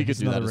 Because Yeah, he could he's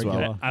do that another as well.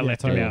 regular. I Yeah,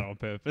 left totally. him out on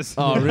purpose.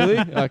 Oh, really?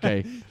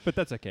 Okay. But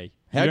that's okay.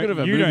 How You good don't- of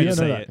a you movie don't is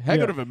know say that. it. How Yeah.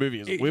 good of a movie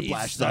is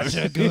Whiplash, though?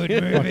 Such a good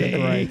Fucking movie.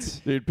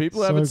 great. Dude, people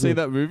So haven't seen good.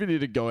 that movie.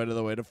 Need to go out of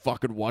the way to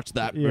fucking watch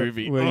that Yeah.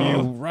 movie. Were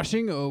Oh. you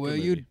rushing or were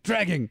Good you movie.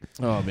 dragging?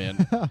 Oh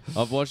man,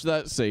 I've watched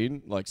that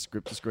scene like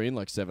script to screen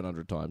like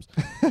 700 times.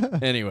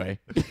 Anyway,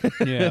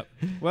 Yeah.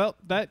 Well,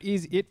 that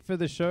is it for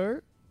the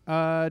show.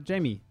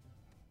 Jamie,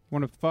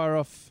 want to fire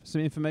off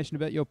some information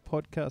about your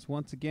podcast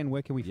once again?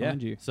 Where can we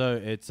find you? So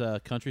it's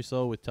Country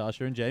Soul with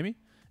Tasha and Jamie,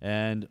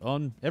 and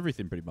on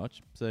everything pretty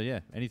much. So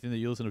yeah, anything that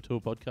you listen to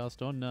a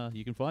podcast on,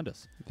 you can find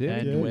us.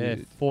 And Yeah. we're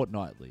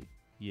fortnightly.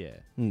 Yeah,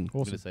 I'm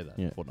Awesome. gonna say that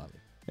Yeah. fortnightly.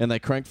 and they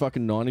crank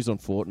fucking 90s on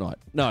Fortnite.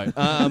 No,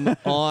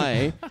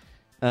 I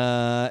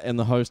am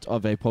the host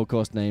of a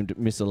podcast named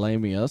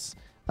Miscellaneous.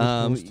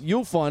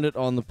 You'll find it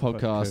on the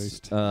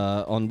podcast,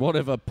 on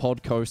whatever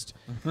podcast,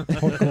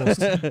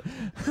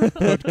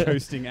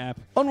 Podcasting app.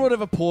 on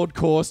whatever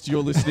podcast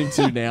you're listening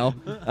to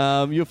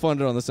now. You'll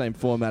find it on the same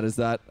format as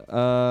that.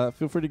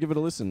 Feel free to give it a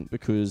listen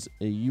because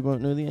you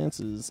won't know the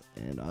answers,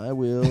 and I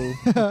will.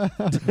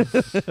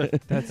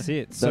 That's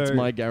it. That's So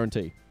my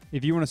guarantee.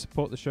 if you want to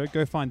support the show,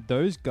 go find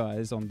those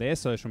guys on their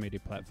social media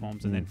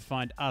platforms and Mm. then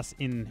find us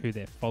in who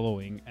they're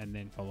following and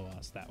then follow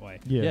us that way.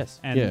 Yeah. Yes.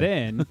 And Yeah.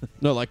 then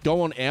No, like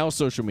go on our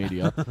social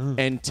media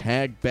and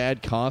tag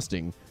bad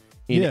casting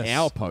in Yes.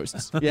 our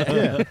posts.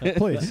 Yeah,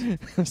 please.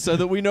 So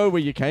that we know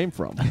where you came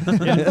from.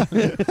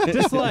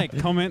 Just like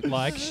comment,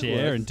 like,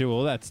 share, and do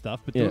all that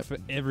stuff, but do Yeah. it for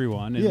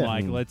everyone. And Yeah.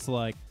 like, let's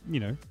like,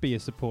 be a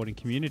supporting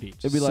community.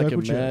 It'd be like Circle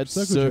a jerk. mad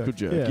Circle circle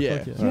jerk. jerk. Yeah, Yeah.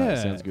 fuck yeah. All right,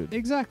 Yeah, sounds good.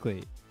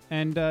 Exactly.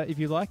 And if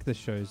you like the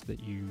shows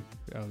that you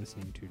are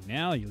listening to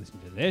now, you listen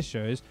to their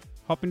shows,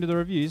 hop into the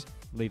reviews,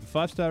 leave a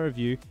 5-star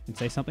review, and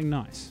say something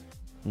nice.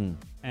 Mm.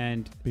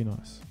 And Be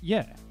nice.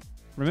 yeah,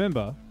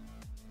 remember,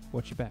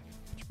 watch your back.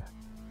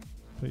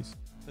 Peace.